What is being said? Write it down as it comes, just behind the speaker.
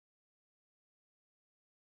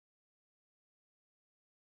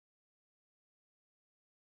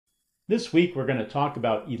This week we're going to talk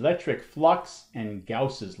about electric flux and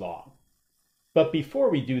Gauss's law. But before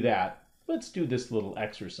we do that, let's do this little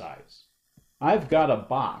exercise. I've got a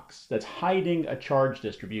box that's hiding a charge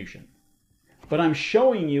distribution, but I'm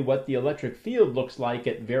showing you what the electric field looks like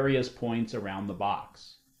at various points around the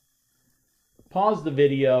box. Pause the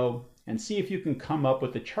video and see if you can come up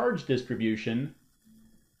with a charge distribution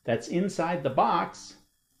that's inside the box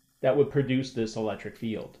that would produce this electric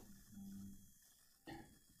field.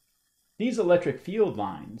 These electric field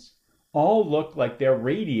lines all look like they're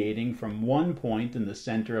radiating from one point in the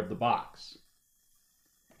center of the box.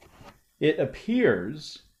 It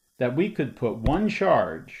appears that we could put one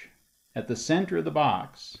charge at the center of the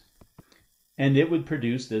box and it would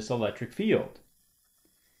produce this electric field.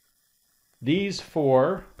 These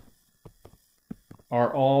four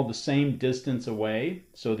are all the same distance away,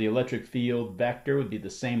 so the electric field vector would be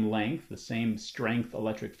the same length, the same strength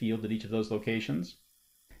electric field at each of those locations.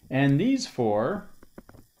 And these four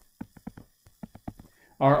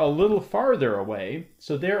are a little farther away,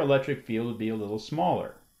 so their electric field would be a little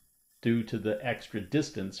smaller due to the extra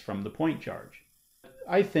distance from the point charge.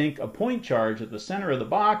 I think a point charge at the center of the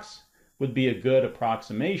box would be a good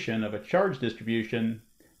approximation of a charge distribution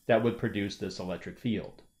that would produce this electric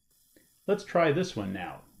field. Let's try this one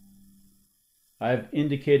now. I've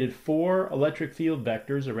indicated four electric field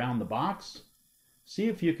vectors around the box. See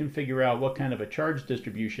if you can figure out what kind of a charge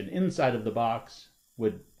distribution inside of the box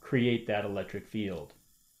would create that electric field.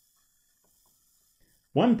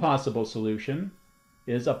 One possible solution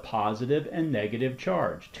is a positive and negative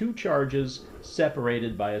charge, two charges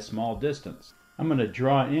separated by a small distance. I'm going to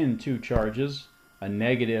draw in two charges, a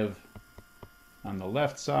negative on the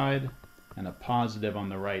left side and a positive on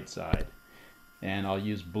the right side. And I'll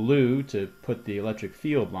use blue to put the electric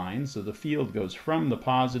field line, so the field goes from the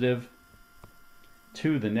positive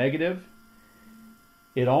to the negative.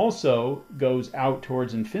 It also goes out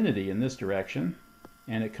towards infinity in this direction,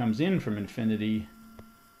 and it comes in from infinity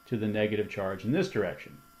to the negative charge in this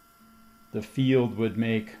direction. The field would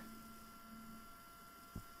make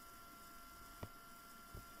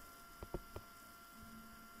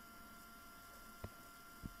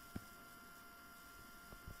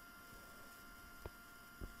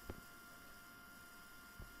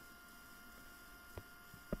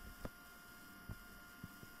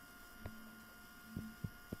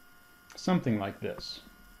something like this.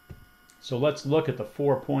 So let's look at the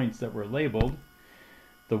 4 points that were labeled.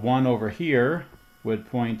 The one over here would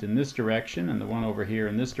point in this direction, and the one over here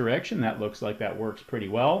in this direction. That looks like that works pretty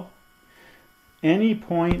well. Any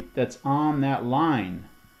point that's on that line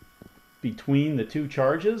between the two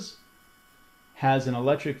charges has an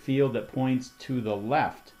electric field that points to the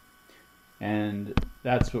left. And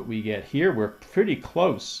that's what we get here. We're pretty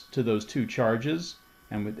close to those two charges,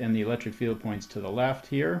 and the electric field points to the left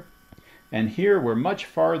here. And here we're much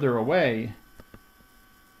farther away,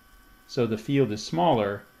 so the field is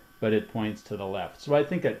smaller, but it points to the left. So I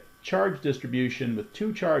think a charge distribution with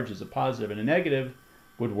two charges, a positive and a negative,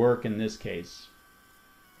 would work in this case.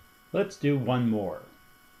 Let's do one more.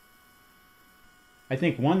 I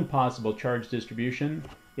think one possible charge distribution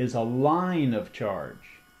is a line of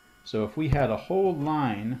charge. So if we had a whole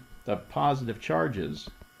line of positive charges,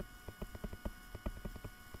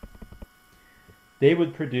 they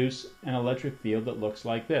would produce an electric field that looks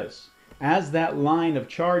like this. As that line of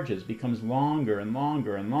charges becomes longer and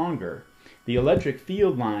longer and longer, the electric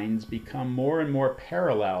field lines become more and more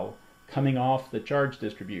parallel coming off the charge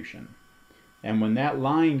distribution. And when that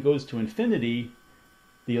line goes to infinity,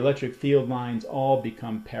 the electric field lines all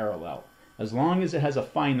become parallel. As long as it has a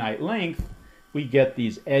finite length, we get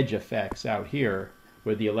these edge effects out here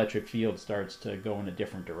where the electric field starts to go in a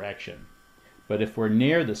different direction. But if we're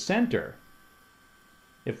near the center,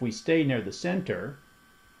 if we stay near the center,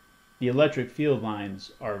 the electric field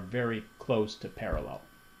lines are very close to parallel.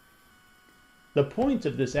 The point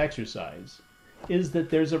of this exercise is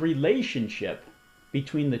that there's a relationship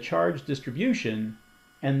between the charge distribution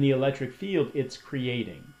and the electric field it's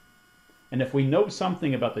creating. And if we know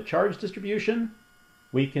something about the charge distribution,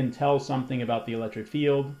 we can tell something about the electric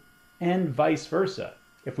field, and vice versa.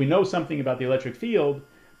 If we know something about the electric field,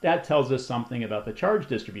 that tells us something about the charge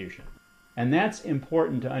distribution. And that's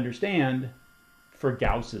important to understand for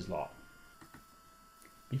Gauss's law.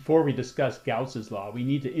 Before we discuss Gauss's law, we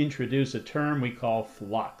need to introduce a term we call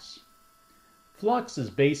flux. Flux is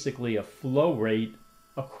basically a flow rate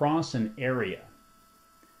across an area,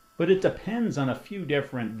 but it depends on a few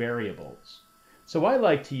different variables. So I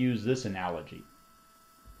like to use this analogy.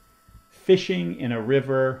 Fishing in a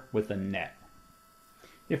river with a net.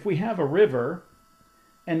 If we have a river,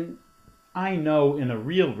 and I know in a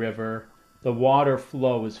real river the water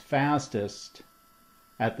flow is fastest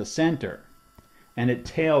at the center, and it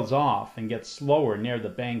tails off and gets slower near the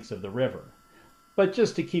banks of the river. But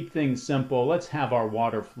just to keep things simple, let's have our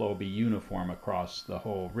water flow be uniform across the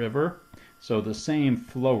whole river. So the same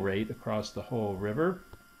flow rate across the whole river.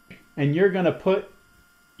 And you're going to put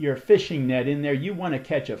your fishing net in there. You want to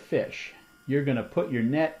catch a fish. You're going to put your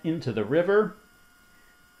net into the river.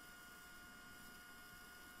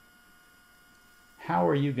 How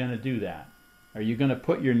are you going to do that? Are you going to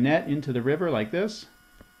put your net into the river like this?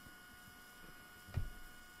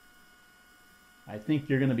 I think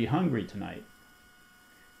you're going to be hungry tonight,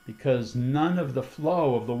 because none of the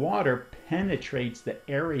flow of the water penetrates the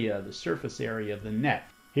area, the surface area of the net.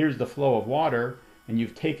 Here's the flow of water, and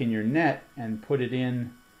you've taken your net and put it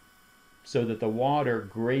in so that the water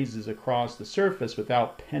grazes across the surface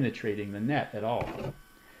without penetrating the net at all.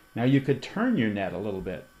 Now you could turn your net a little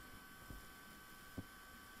bit,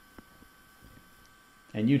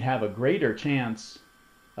 and you'd have a greater chance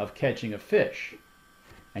of catching a fish.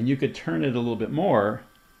 And you could turn it a little bit more,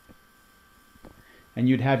 and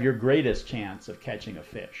you'd have your greatest chance of catching a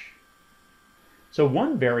fish. So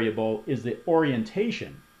one variable is the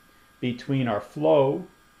orientation between our flow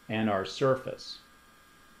and our surface.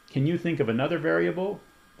 Can you think of another variable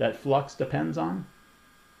that flux depends on?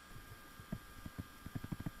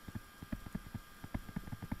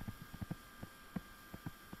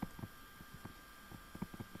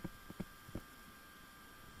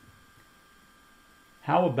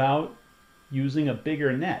 How about using a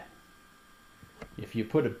bigger net? If you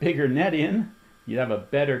put a bigger net in, you'd have a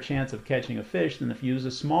better chance of catching a fish than if you use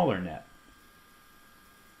a smaller net.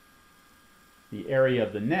 The area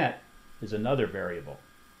of the net is another variable.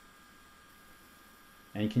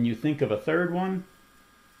 And can you think of a third one?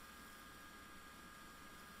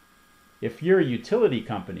 If you're a utility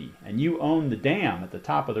company and you own the dam at the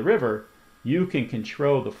top of the river, you can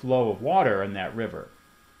control the flow of water in that river.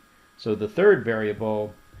 So the third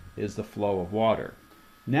variable is the flow of water.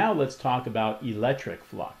 Now let's talk about electric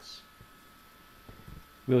flux.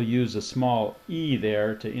 We'll use a small e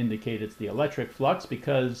there to indicate it's the electric flux,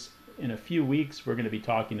 because in a few weeks we're going to be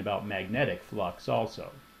talking about magnetic flux also.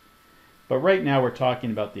 But right now we're talking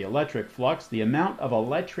about the electric flux, the amount of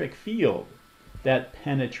electric field that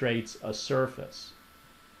penetrates a surface.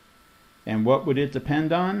 And what would it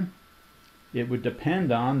depend on? It would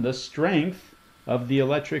depend on the strength of the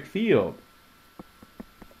electric field.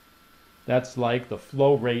 That's like the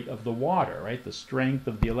flow rate of the water, right? The strength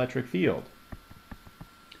of the electric field.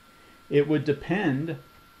 It would depend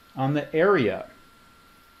on the area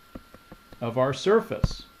of our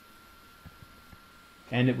surface.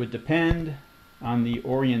 And it would depend on the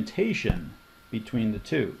orientation between the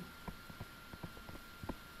two.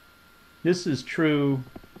 This is true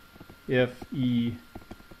if E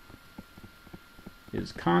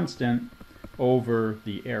is constant over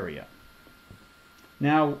the area.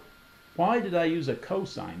 Now, why did I use a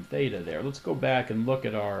cosine theta there? Let's go back and look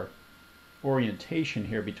at our orientation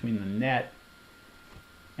here between the net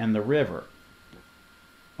and the river.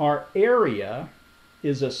 Our area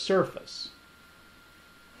is a surface.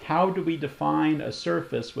 How do we define a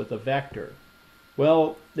surface with a vector?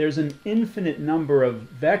 Well, there's an infinite number of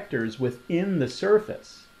vectors within the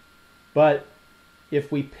surface. But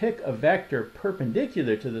if we pick a vector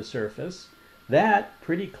perpendicular to the surface, that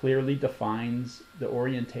pretty clearly defines the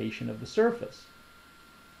orientation of the surface.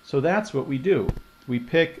 So that's what we do. We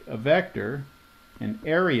pick a vector, an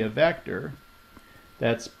area vector,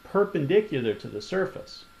 that's perpendicular to the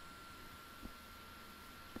surface.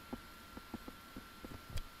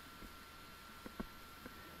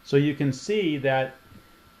 So you can see that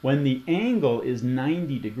when the angle is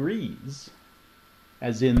 90 degrees,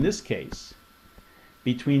 as in this case,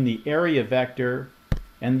 between the area vector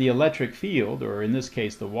and the electric field, or in this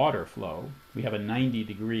case the water flow, we have a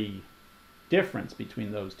 90-degree difference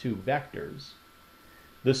between those two vectors.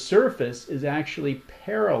 The surface is actually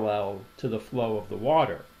parallel to the flow of the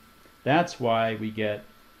water. That's why we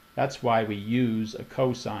use a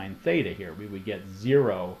cosine theta here. We would get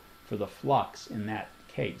 0 for the flux in that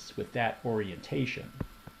case with that orientation.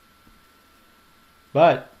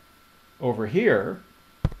 But over here,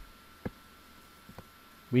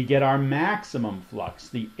 we get our maximum flux.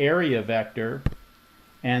 The area vector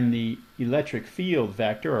and the electric field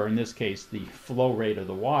vector, or in this case the flow rate of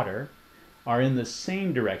the water, are in the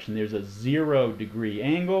same direction. There's a 0-degree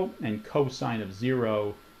angle, and cosine of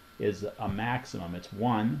 0 is a maximum. It's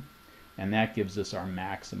 1, and that gives us our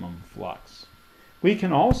maximum flux. We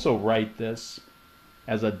can also write this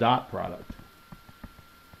as a dot product.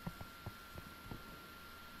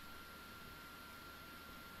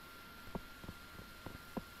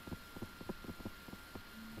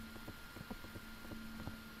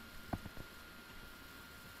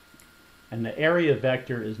 and the area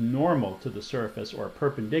vector is normal to the surface or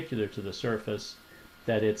perpendicular to the surface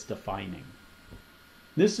that it's defining.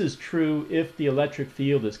 This is true if the electric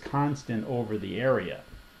field is constant over the area,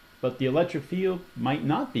 but the electric field might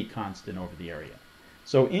not be constant over the area.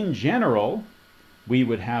 So in general, we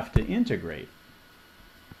would have to integrate.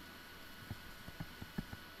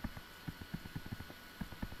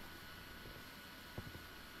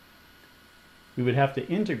 We would have to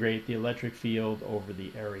integrate the electric field over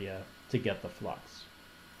the area to get the flux.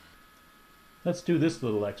 Let's do this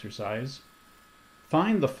little exercise.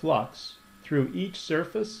 Find the flux through each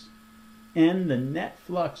surface and the net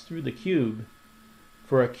flux through the cube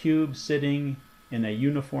for a cube sitting in a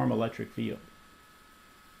uniform electric field.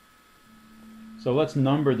 So let's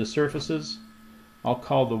number the surfaces. I'll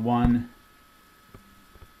call the one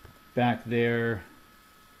back there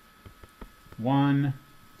 1.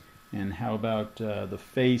 And how about the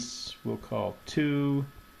face we'll call 2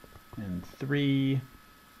 and 3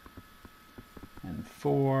 and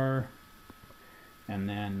 4, and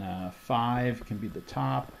then 5 can be the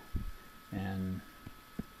top and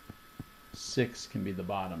 6 can be the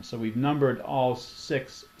bottom. So we've numbered all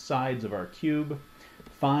 6 sides of our cube.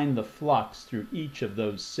 Find the flux through each of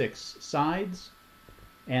those 6 sides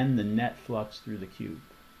and the net flux through the cube.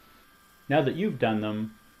 Now that you've done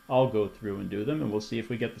them, I'll go through and do them, and we'll see if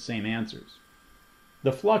we get the same answers.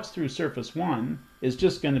 The flux through surface 1 is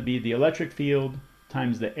just going to be the electric field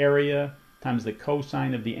times the area times the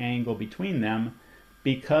cosine of the angle between them,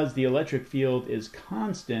 because the electric field is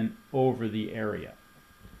constant over the area.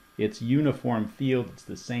 It's uniform field, it's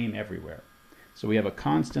the same everywhere. So we have a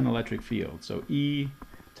constant electric field. So E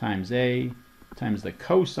times A times the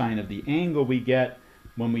cosine of the angle we get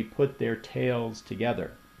when we put their tails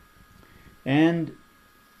together. And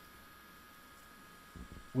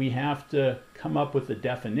we have to come up with a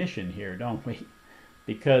definition here, don't we?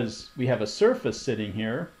 Because we have a surface sitting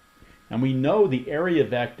here, and we know the area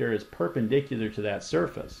vector is perpendicular to that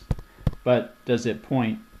surface. But does it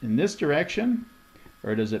point in this direction,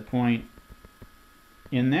 or does it point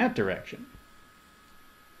in that direction?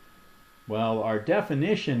 Well, our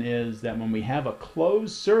definition is that when we have a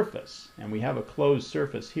closed surface, and we have a closed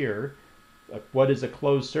surface here, what is a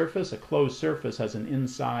closed surface? A closed surface has an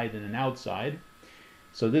inside and an outside.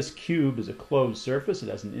 So this cube is a closed surface. It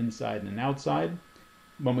has an inside and an outside.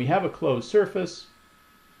 When we have a closed surface,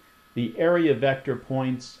 the area vector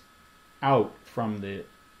points out from the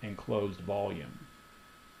enclosed volume,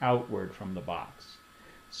 outward from the box.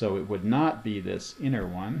 So it would not be this inner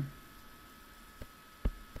one.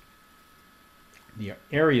 The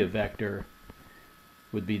area vector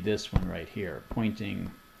would be this one right here,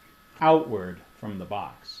 pointing outward from the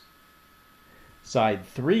box. Side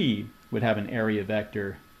 3 would have an area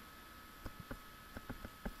vector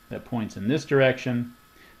that points in this direction.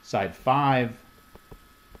 Side 5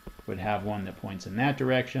 would have one that points in that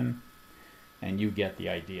direction, and you get the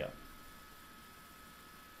idea.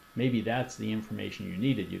 Maybe that's the information you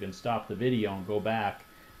needed. You can stop the video and go back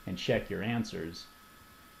and check your answers,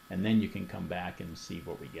 and then you can come back and see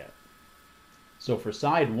what we get. So for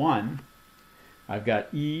side 1, I've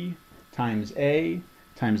got E times A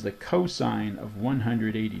times the cosine of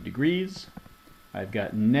 180 degrees. I've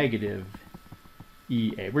got negative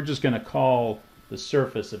EA. We're just going to call the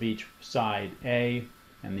surface of each side A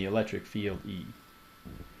and the electric field E.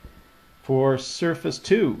 For surface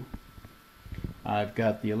 2, I've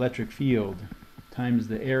got the electric field times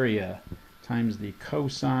the area times the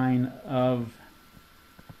cosine of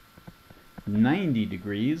 90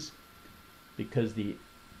 degrees, because the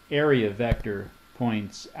area vector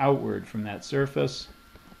points outward from that surface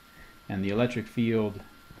and the electric field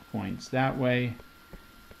points that way,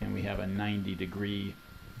 and we have a 90-degree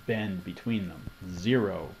bend between them.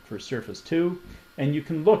 0 for surface 2, and you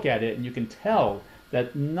can look at it and you can tell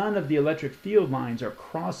that none of the electric field lines are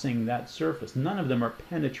crossing that surface. None of them are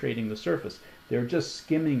penetrating the surface. They're just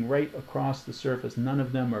skimming right across the surface. None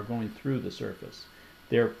of them are going through the surface.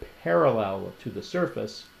 They're parallel to the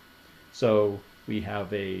surface, so we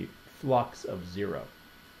have a flux of 0.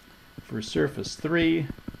 For surface 3,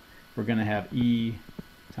 we're going to have E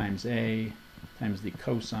times A times the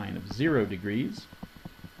cosine of 0 degrees.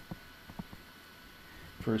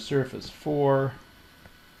 For surface 4,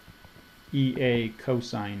 EA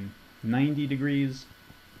cosine 90 degrees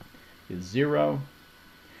is 0.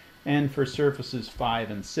 And for surfaces 5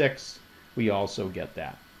 and 6, we also get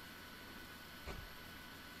that.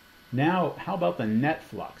 Now, how about the net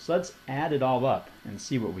flux? Let's add it all up and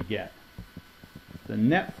see what we get. The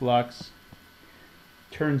net flux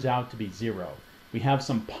turns out to be 0. We have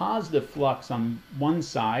some positive flux on one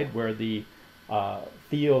side where the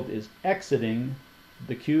field is exiting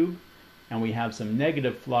the cube, and we have some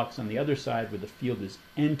negative flux on the other side where the field is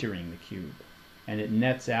entering the cube, and it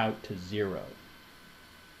nets out to 0.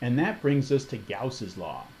 And that brings us to Gauss's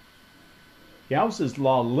law. Gauss's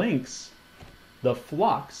law links the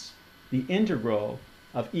flux, the integral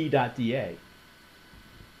of E dot dA,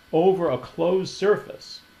 over a closed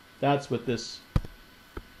surface. That's what this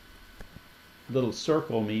little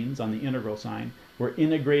circle means on the integral sign. We're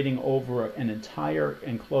integrating over an entire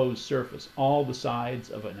enclosed surface, all the sides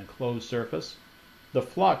of an enclosed surface. The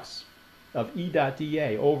flux of E dot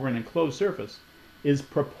dA over an enclosed surface is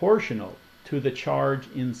proportional to the charge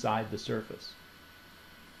inside the surface.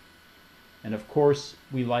 And of course,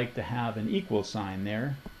 we like to have an equal sign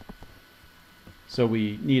there. So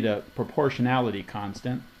we need a proportionality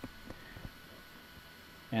constant.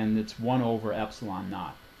 And it's 1 over epsilon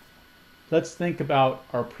naught. Let's think about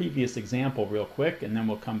our previous example real quick, and then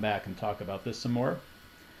we'll come back and talk about this some more.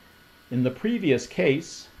 In the previous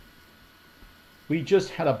case, we just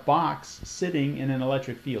had a box sitting in an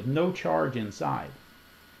electric field, no charge inside.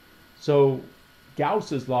 So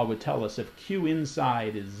Gauss's law would tell us if Q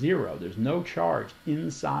inside is 0, there's no charge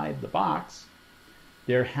inside the box,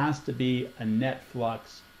 there has to be a net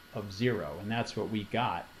flux of 0, and that's what we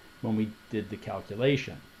got when we did the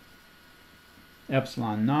calculation.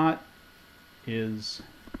 Epsilon naught is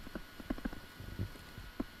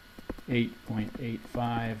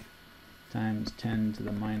 8.85 times 10 to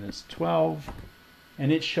the minus 12,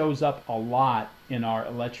 and it shows up a lot in our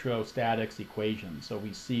electrostatics equation. So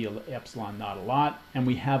we see epsilon naught a lot, and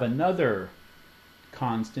we have another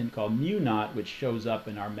constant called mu naught, which shows up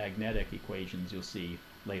in our magnetic equations you'll see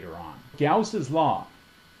later on. Gauss's law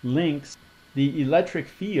links the electric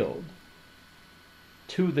field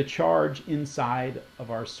to the charge inside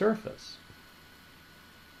of our surface.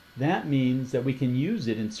 That means that we can use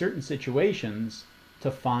it in certain situations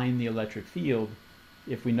to find the electric field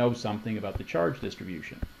if we know something about the charge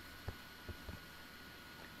distribution.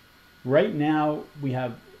 Right now, we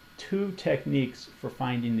have 2 techniques for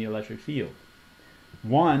finding the electric field.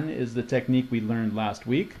 One is the technique we learned last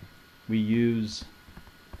week. We use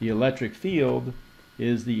the electric field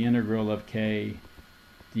is the integral of k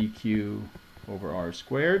dq over r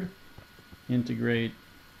squared, integrate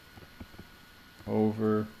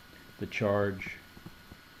over the charge.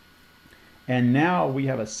 And now we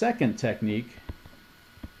have a second technique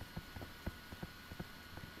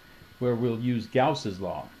where we'll use Gauss's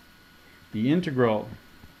law. The integral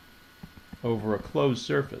over a closed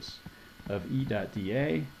surface of E dot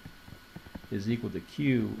dA is equal to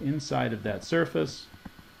Q inside of that surface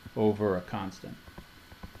over a constant.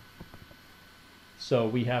 So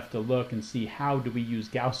we have to look and see how do we use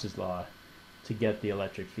Gauss's law to get the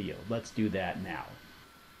electric field. Let's do that now.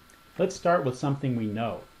 Let's start with something we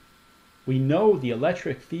know. We know the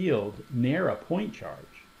electric field near a point charge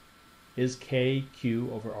is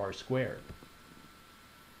kq over r squared.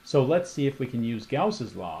 So let's see if we can use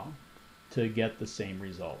Gauss's law to get the same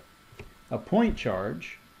result. A point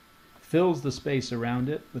charge fills the space around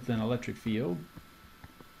it with an electric field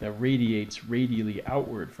that radiates radially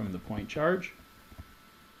outward from the point charge.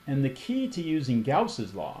 And the key to using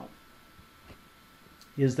Gauss's law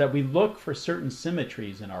is that we look for certain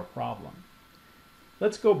symmetries in our problem.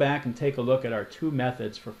 Let's go back and take a look at our 2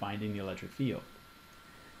 methods for finding the electric field.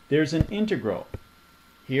 There's an integral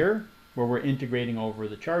here where we're integrating over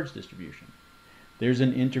the charge distribution. There's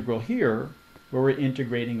an integral here where we're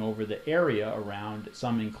integrating over the area around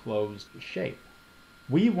some enclosed shape.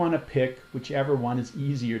 We want to pick whichever one is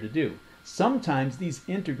easier to do. Sometimes these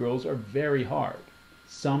integrals are very hard.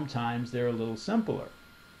 Sometimes they're a little simpler.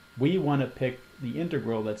 We want to pick the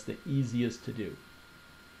integral that's the easiest to do.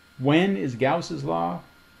 When is Gauss's law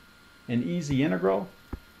an easy integral?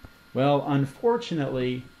 Well,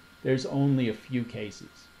 unfortunately, there's only a few cases.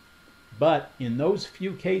 But in those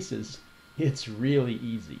few cases, it's really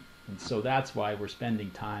easy. And so that's why we're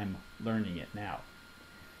spending time learning it now.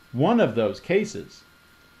 One of those cases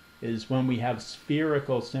is when we have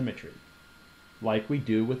spherical symmetry, like we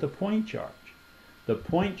do with a point charge. The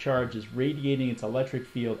point charge is radiating its electric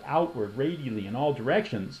field outward radially in all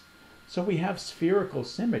directions, so we have spherical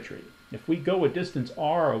symmetry. If we go a distance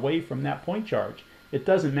r away from that point charge, it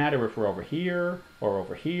doesn't matter if we're over here, or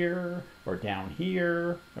down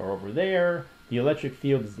here, or over there. The electric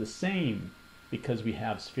field is the same because we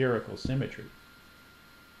have spherical symmetry.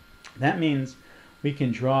 That means we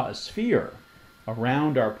can draw a sphere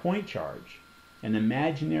around our point charge, an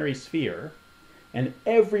imaginary sphere, and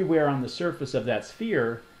everywhere on the surface of that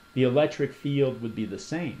sphere, the electric field would be the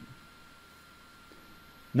same.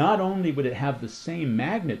 Not only would it have the same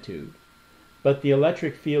magnitude, but the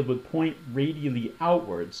electric field would point radially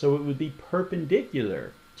outward, so it would be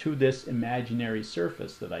perpendicular to this imaginary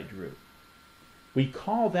surface that I drew. We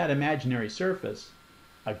call that imaginary surface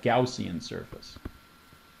a Gaussian surface.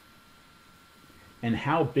 And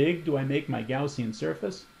how big do I make my Gaussian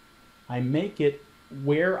surface? I make it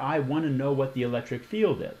where I want to know what the electric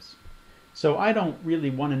field is. So I don't really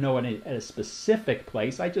want to know at a specific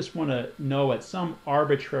place. I just want to know at some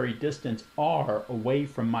arbitrary distance r away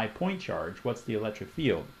from my point charge what's the electric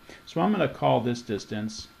field. So I'm going to call this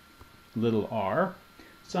distance little r,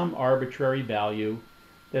 some arbitrary value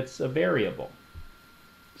that's a variable.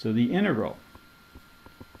 So the integral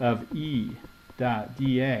of E dot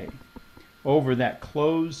dA over that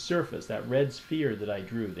closed surface, that red sphere that I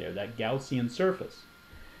drew there, that Gaussian surface,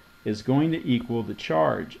 is going to equal the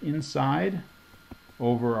charge inside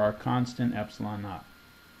over our constant epsilon naught.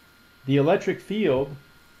 The electric field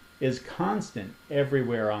is constant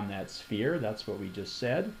everywhere on that sphere, that's what we just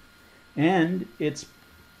said, and it's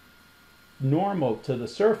normal to the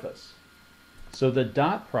surface. So the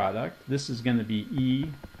dot product, this is going to be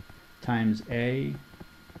E times A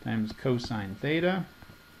times cosine theta,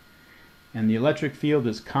 and the electric field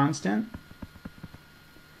is constant,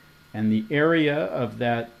 and the area of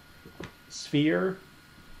that sphere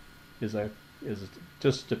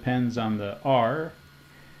just depends on the r,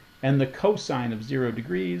 and the cosine of 0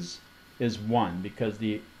 degrees is 1 because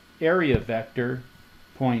the area vector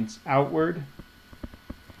points outward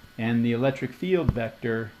and the electric field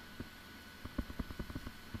vector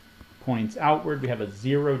points outward. We have a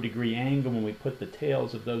 0 degree angle when we put the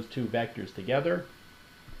tails of those two vectors together.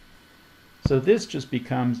 So this just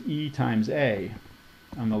becomes E times A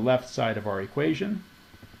on the left side of our equation.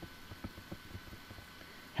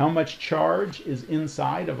 How much charge is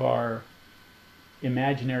inside of our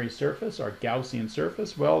imaginary surface, our Gaussian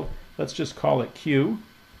surface? Well, let's just call it Q.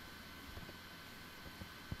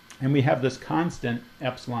 And we have this constant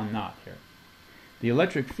epsilon naught here. The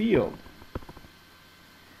electric field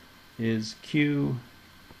is Q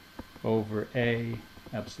over A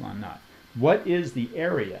epsilon naught. What is the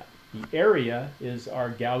area? The area is our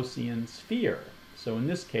Gaussian sphere. So in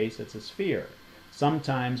this case, it's a sphere.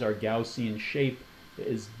 Sometimes our Gaussian shape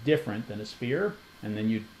is different than a sphere, and then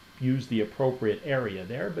you use the appropriate area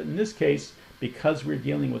there. But in this case, because we're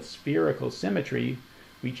dealing with spherical symmetry,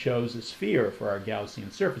 we chose a sphere for our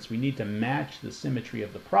Gaussian surface. We need to match the symmetry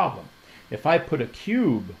of the problem. If I put a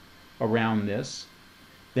cube around this,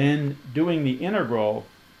 then doing the integral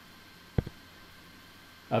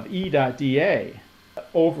of E dot dA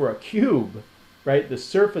over a cube, right, the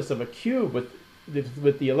surface of a cube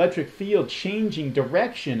with the electric field changing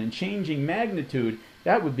direction and changing magnitude,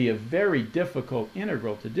 that would be a very difficult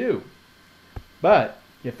integral to do. But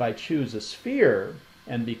if I choose a sphere,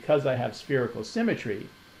 and because I have spherical symmetry,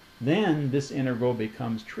 then this integral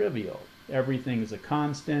becomes trivial. Everything is a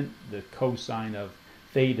constant, the cosine of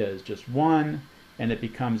theta is just 1, and it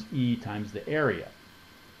becomes E times the area.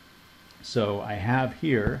 So I have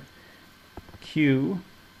here Q,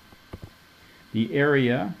 the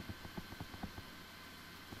area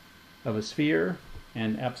of a sphere,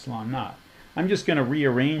 and epsilon naught. I'm just going to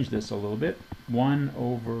rearrange this a little bit. 1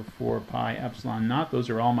 over 4 pi epsilon naught. Those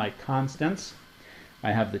are all my constants.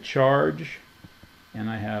 I have the charge, and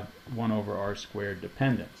I have 1 over r squared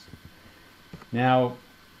dependence. Now,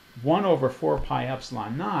 1 over 4 pi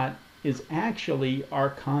epsilon naught is actually our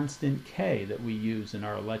constant k that we use in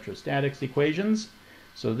our electrostatics equations.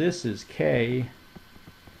 So this is k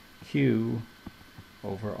q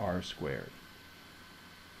over r squared.